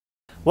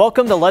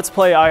Welcome to Let's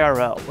Play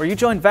IRL, where you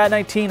join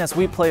VAT19 as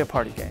we play a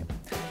party game.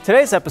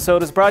 Today's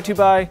episode is brought to you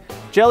by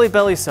Jelly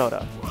Belly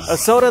Soda, a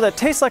soda that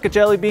tastes like a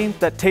jelly bean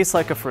that tastes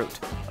like a fruit.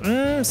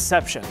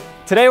 Mmm-ception.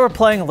 Today we're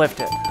playing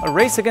Lifted, a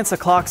race against the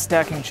clock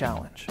stacking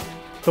challenge.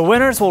 The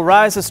winners will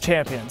rise as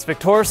champions,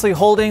 victoriously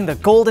holding the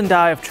golden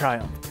die of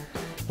triumph,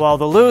 while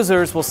the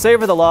losers will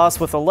savor the loss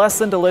with a less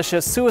than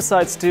delicious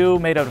suicide stew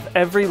made out of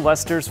every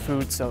Lester's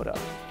food soda.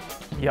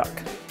 Yuck.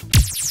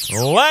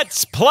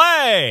 Let's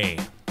play!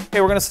 Okay,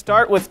 we're gonna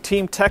start with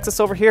Team Texas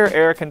over here,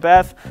 Eric and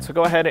Beth. So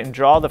go ahead and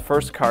draw the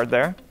first card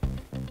there.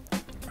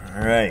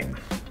 All right.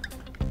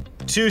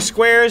 2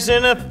 squares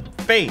and a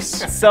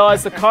face. So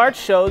as the card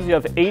shows, you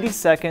have 80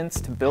 seconds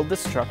to build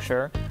this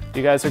structure.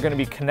 You guys are gonna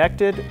be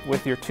connected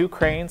with your 2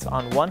 cranes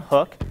on one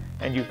hook,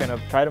 and you're gonna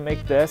try to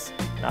make this.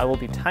 And I will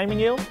be timing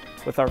you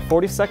with our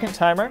 40-second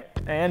timer,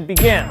 and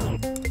begin.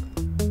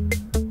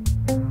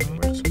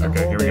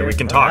 Okay, here we go. We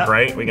can talk,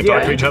 right? We can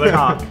talk to each other?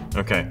 Talk.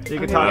 Okay. You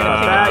can talk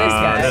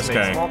about this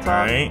guy. All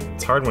right.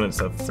 It's hard when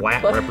it's a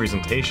flat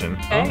representation.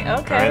 Okay, okay. All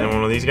right, then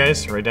one of these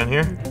guys right down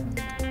here.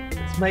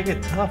 Let's make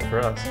it tough for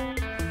us.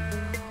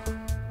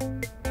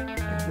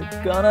 It's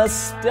gonna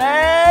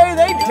stay.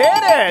 They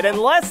did it in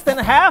less than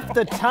half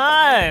the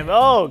time.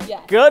 Oh,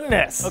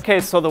 goodness.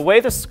 Okay, so the way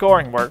the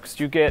scoring works,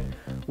 you get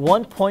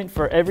 1 point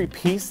for every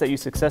piece that you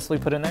successfully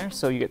put in there.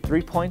 So you get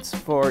 3 points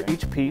for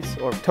each piece,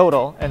 or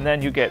total, and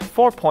then you get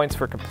 4 points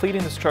for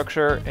completing the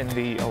structure in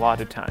the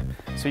allotted time.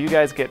 So you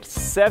guys get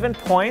 7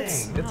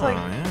 points. Dang, it's like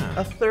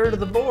a third of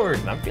the board.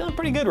 I'm feeling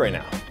pretty good right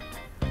now.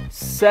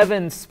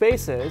 7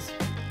 spaces.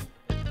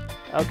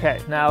 Okay,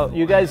 now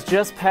you guys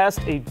just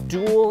passed a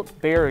dual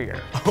barrier.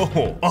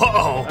 Oh,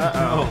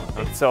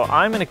 uh-oh. So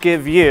I'm gonna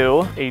give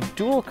you a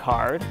duel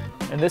card,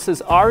 and this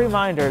is our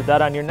reminder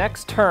that on your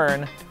next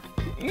turn,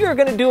 you're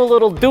gonna do a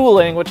little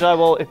dueling, which I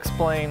will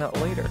explain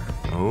later.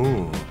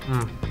 Oh.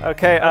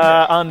 Okay,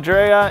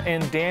 Andrea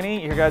and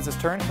Danny, your guys'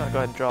 turn. So I'm gonna go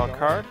ahead and draw a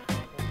card.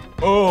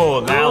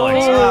 Oh,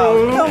 Alex.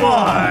 Oh, come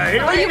on.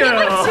 Oh, you get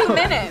like 2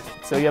 minutes.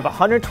 So you have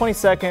 120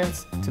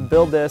 seconds to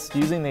build this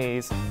using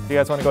these. If you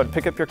guys wanna go ahead and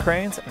pick up your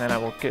cranes, and then I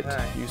will get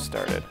you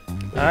started.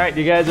 All right,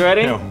 you guys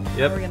ready? No.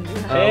 Yep. We're gonna do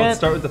that. And Let's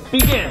start with the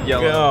begin.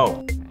 yellow.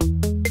 Go.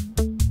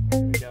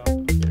 Here we go.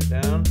 Get it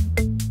down.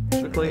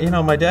 Quickly. You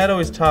know, my dad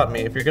always taught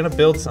me, if you're gonna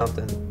build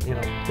something, you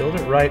know, build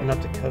it right and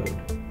up to code.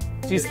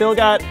 So you still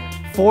got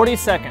 40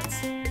 seconds.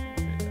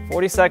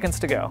 40 seconds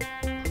to go.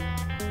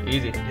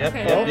 Easy. Yep,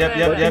 Okay, yep.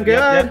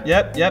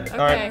 Okay. All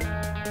right.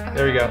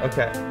 There we go.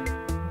 Okay.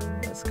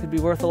 This could be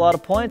worth a lot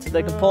of points if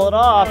they can pull it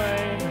off.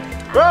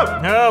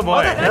 Oh,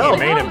 boy. You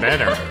made it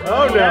better.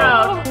 Oh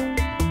no.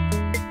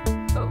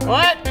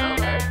 What?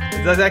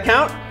 Does that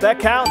count? That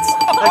counts.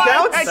 That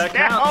counts? That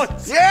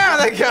counts. Yeah,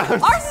 that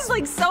counts. Ours is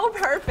like so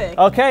perfect.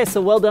 Okay,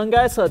 so well done,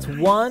 guys. So it's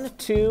 1,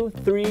 2,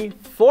 3,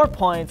 4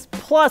 points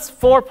plus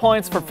 4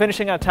 points for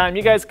finishing on time.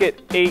 You guys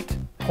get 8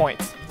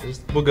 points.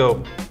 We'll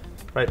go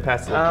right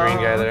past the little green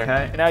guy there.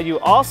 Okay. Now you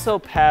also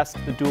passed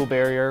the dual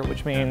barrier,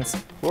 which means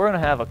we're gonna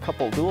have a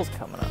couple duels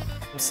coming up.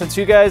 Since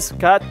you guys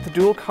got the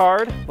dual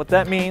card, what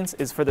that means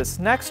is for this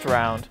next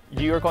round,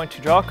 you are going to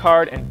draw a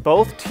card and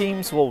both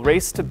teams will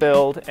race to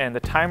build, and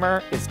the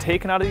timer is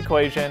taken out of the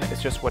equation.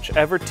 It's just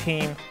whichever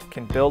team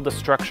can build the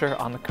structure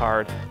on the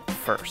card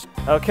first.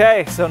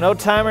 Okay, so no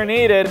timer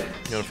needed.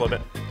 You wanna flip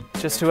it?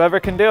 Just whoever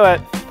can do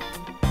it.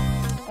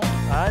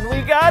 And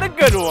we got a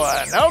good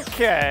one.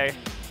 Okay.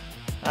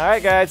 All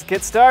right, guys,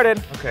 get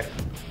started. Okay.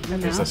 I'm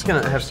just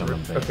gonna have some.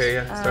 Okay,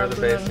 yeah. Start at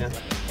the base. Yeah.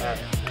 All right.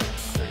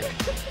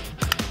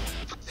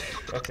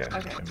 Okay.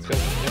 Let's go.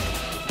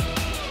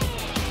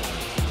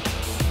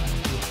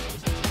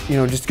 You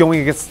know, just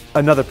going against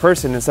another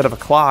person instead of a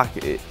clock,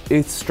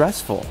 it's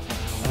stressful.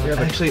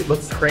 Actually,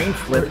 let's crane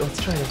flip.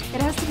 Let's try it.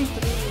 It has to be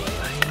 3.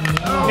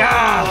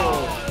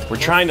 We're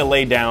trying to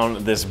lay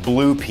down this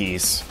blue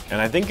piece, and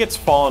I think it's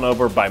fallen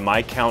over by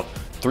my count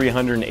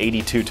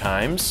 382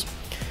 times.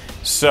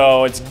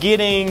 So it's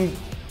getting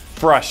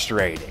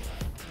frustrating.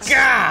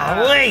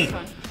 Golly!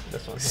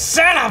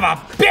 Son of a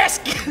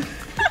biscuit!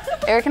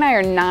 Eric and I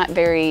are not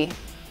very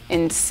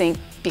in sync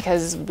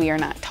because we are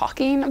not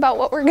talking about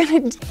what we're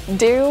gonna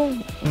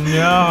do.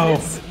 No.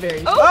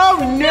 Oh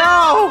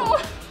no!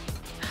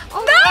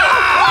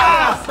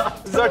 No!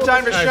 This is our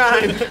time to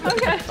shine.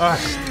 Okay. All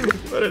right.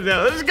 Put it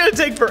down. This is gonna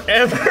take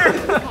forever.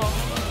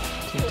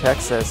 Team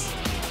Texas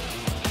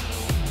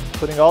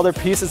putting all their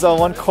pieces on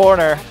one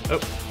corner.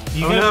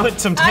 You gotta put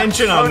some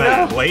tension on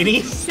that,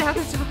 lady.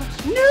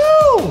 Sabotage.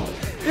 No!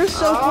 You're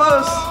so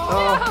close.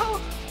 No.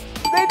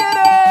 They did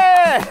it!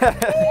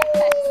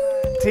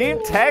 Team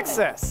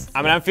Texas.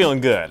 I mean, I'm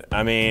feeling good.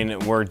 I mean,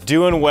 we're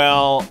doing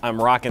well.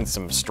 I'm rocking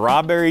some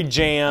strawberry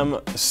jam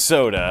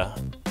soda.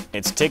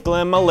 It's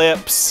tickling my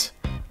lips.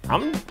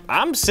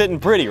 I'm sitting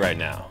pretty right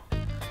now.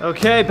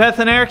 Okay, Beth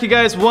and Eric, you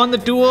guys won the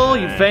duel.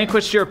 You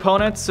vanquished your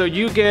opponents, so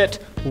you get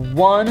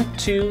 1,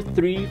 2,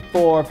 3,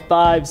 4,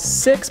 5,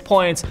 6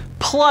 points,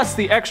 plus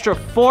the extra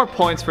 4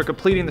 points for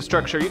completing the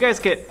structure. You guys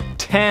get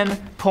 10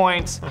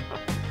 points.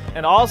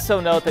 And also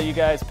note that you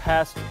guys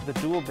passed the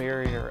duel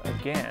barrier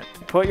again.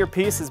 Put your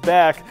pieces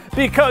back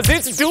because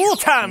it's duel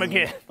time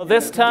again. Well,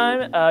 this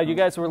time, you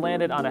guys were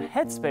landed on a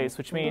headspace,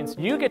 which means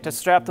you get to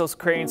strap those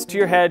cranes to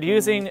your head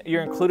using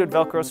your included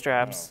Velcro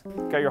straps.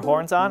 Got your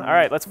horns on? All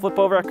right, let's flip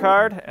over a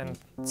card and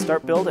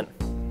start building.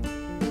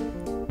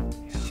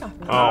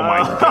 Oh my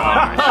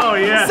gosh. Oh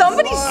yeah.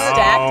 Somebody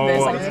stacked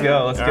this. Let's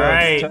go. Let's All go.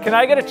 right. Can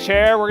I get a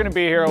chair? We're gonna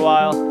be here a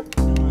while. All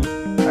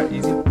right,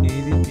 easy,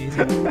 easy,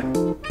 easy.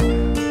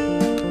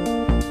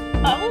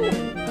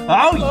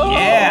 Oh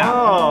yeah!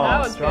 Oh,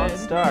 That was strong good.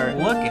 start.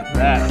 Look at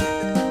that.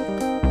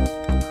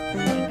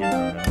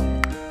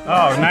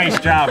 Oh, nice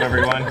job,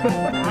 everyone.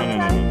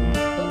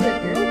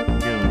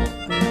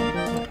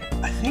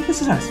 I think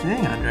this is our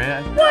thing,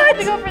 Andrea. What?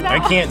 To go for that. I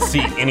can't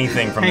see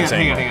anything from this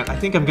angle. Hang on. I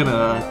think I'm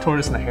gonna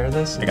tortoise in the hair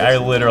this. Like, I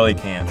literally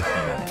can't.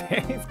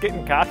 He's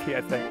getting cocky,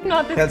 I think.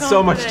 Not this I had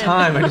so much confident.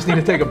 time. I just need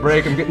to take a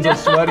break. I'm getting so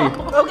sweaty.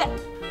 Okay.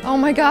 Oh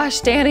my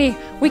gosh, Danny,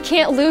 we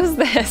can't lose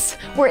this.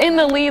 We're in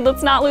the lead,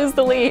 let's not lose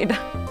the lead.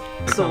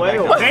 It's the way.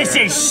 This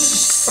is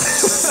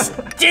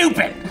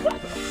stupid.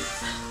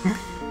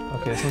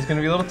 Okay, this one's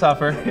gonna be a little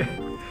tougher.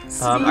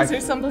 These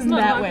or something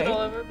that way.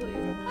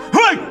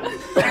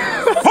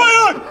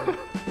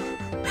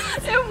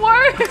 It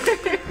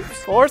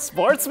worked! More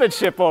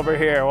sportsmanship over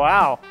here.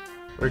 Wow.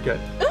 We're good.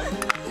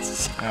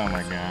 Oh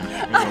my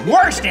gosh.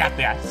 Worst at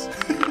this.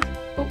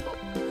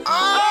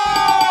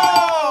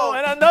 Oh,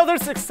 and another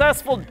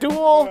successful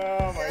duel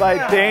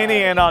by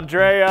Danny and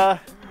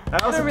Andrea.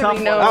 That was a tough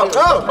one.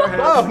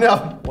 Oh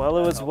no! Well,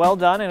 it was well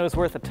done and it was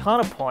worth a ton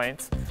of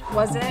points.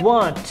 Was it?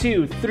 1,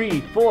 2, 3,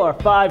 4,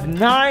 5,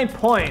 9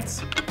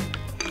 points.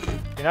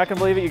 You're not gonna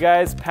believe it, you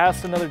guys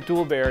passed another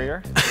duel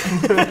barrier.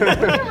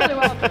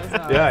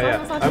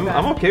 Yeah.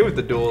 I'm okay with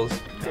the duels.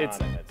 It's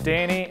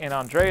Danny and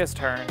Andrea's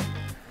turn,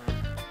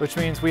 which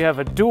means we have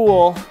a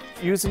duel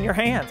using your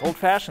hands,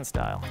 old-fashioned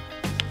style.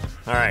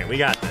 All right, we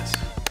got this.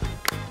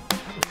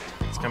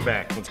 Let's come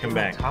back. Let's come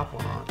back. Top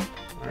one on.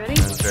 Ready?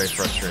 That's very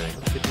frustrating.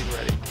 Let's get these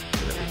ready.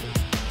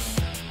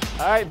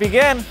 All right,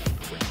 begin.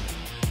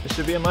 This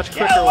should be a much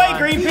quicker Get away,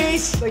 one.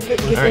 Greenpeace! Like get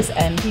this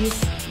end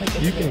piece. Like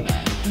you can.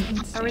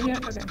 Are we here?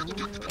 Okay.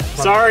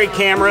 Sorry,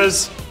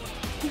 cameras.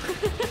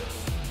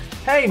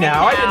 Hey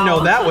now, I didn't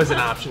know that was an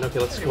option. Okay,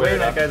 let's Wait square a it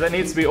minute, up. guys. That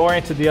needs to be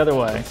oriented the other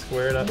way.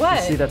 Square it up.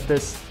 What? See that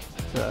this,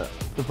 the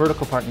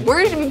vertical part needs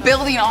We're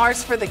building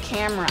ours for the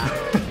camera.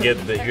 You're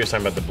talking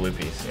about the blue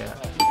piece. Yeah.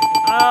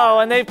 Oh,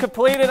 and they've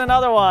completed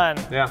another one.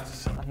 Yeah.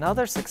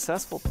 Another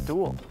successful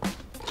duel.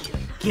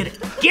 Get it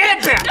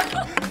back!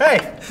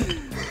 Hey!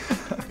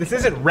 This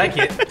isn't Wreck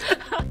It.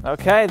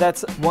 Okay,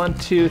 that's 1,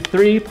 2,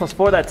 3 plus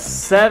 4. That's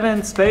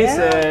 7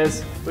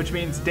 spaces, which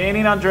means Danny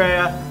and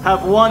Andrea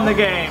have won the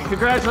game.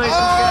 Congratulations,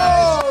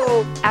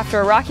 guys. After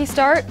a rocky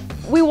start,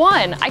 we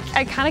won. I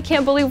kind of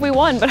can't believe we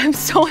won, but I'm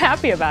so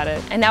happy about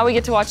it. And now we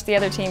get to watch the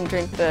other team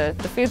drink the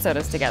food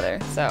sodas together,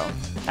 so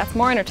that's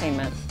more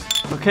entertainment.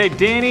 Okay,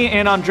 Danny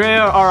and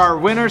Andrea are our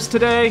winners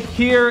today.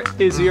 Here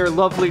is your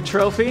lovely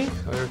trophy.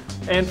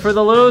 And for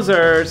the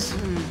losers,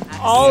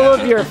 all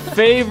of your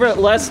favorite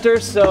Lester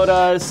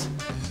sodas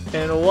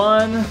in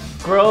one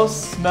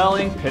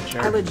gross-smelling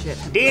pitcher. Legit.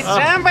 Did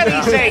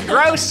somebody say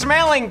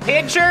gross-smelling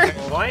pitcher?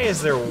 Why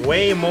is there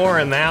way more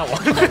in that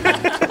one?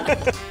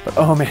 But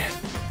oh man,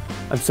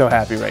 I'm so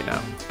happy right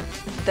now.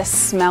 The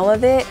smell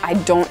of it, I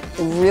don't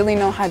really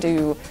know how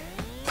to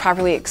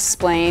properly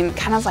explain.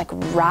 Kind of like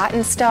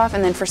rotten stuff,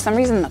 and then for some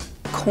reason the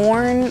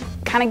corn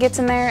kind of gets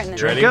in there. And then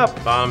Ready?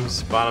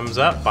 Bottoms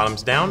up,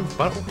 bottoms down.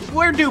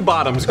 Where do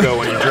bottoms go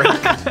when you drink?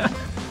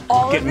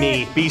 all Get of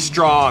me, it. be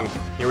strong.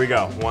 Here we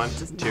go. 1,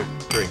 2,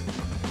 3.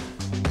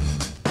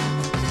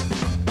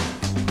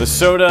 The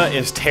soda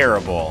is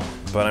terrible,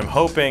 but I'm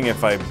hoping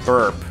if I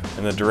burp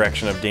in the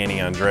direction of Danny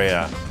and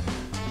Andrea,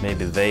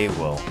 maybe they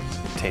will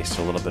taste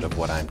a little bit of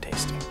what I'm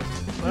tasting.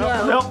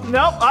 Nope.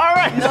 All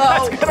right. No.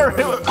 That's gonna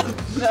ruin it.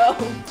 No.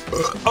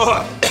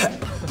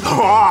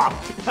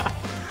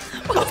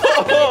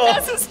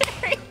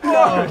 Necessary.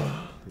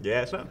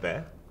 Yeah, it's not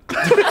bad.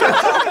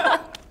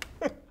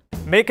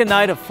 Make a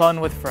night of fun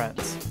with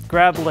friends.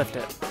 Grab Lift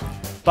It.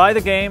 Buy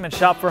the game and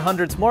shop for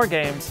hundreds more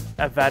games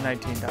at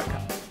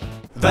vat19.com.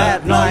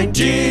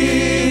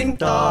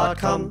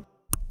 vat19.com.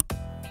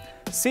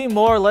 See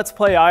more Let's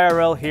Play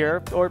IRL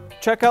here, or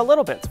check out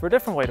Little Bits for a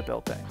different way to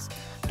build things.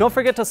 Don't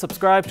forget to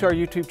subscribe to our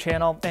YouTube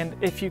channel, and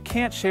if you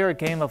can't share a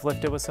game of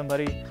Lift It with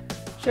somebody,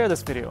 share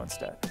this video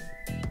instead.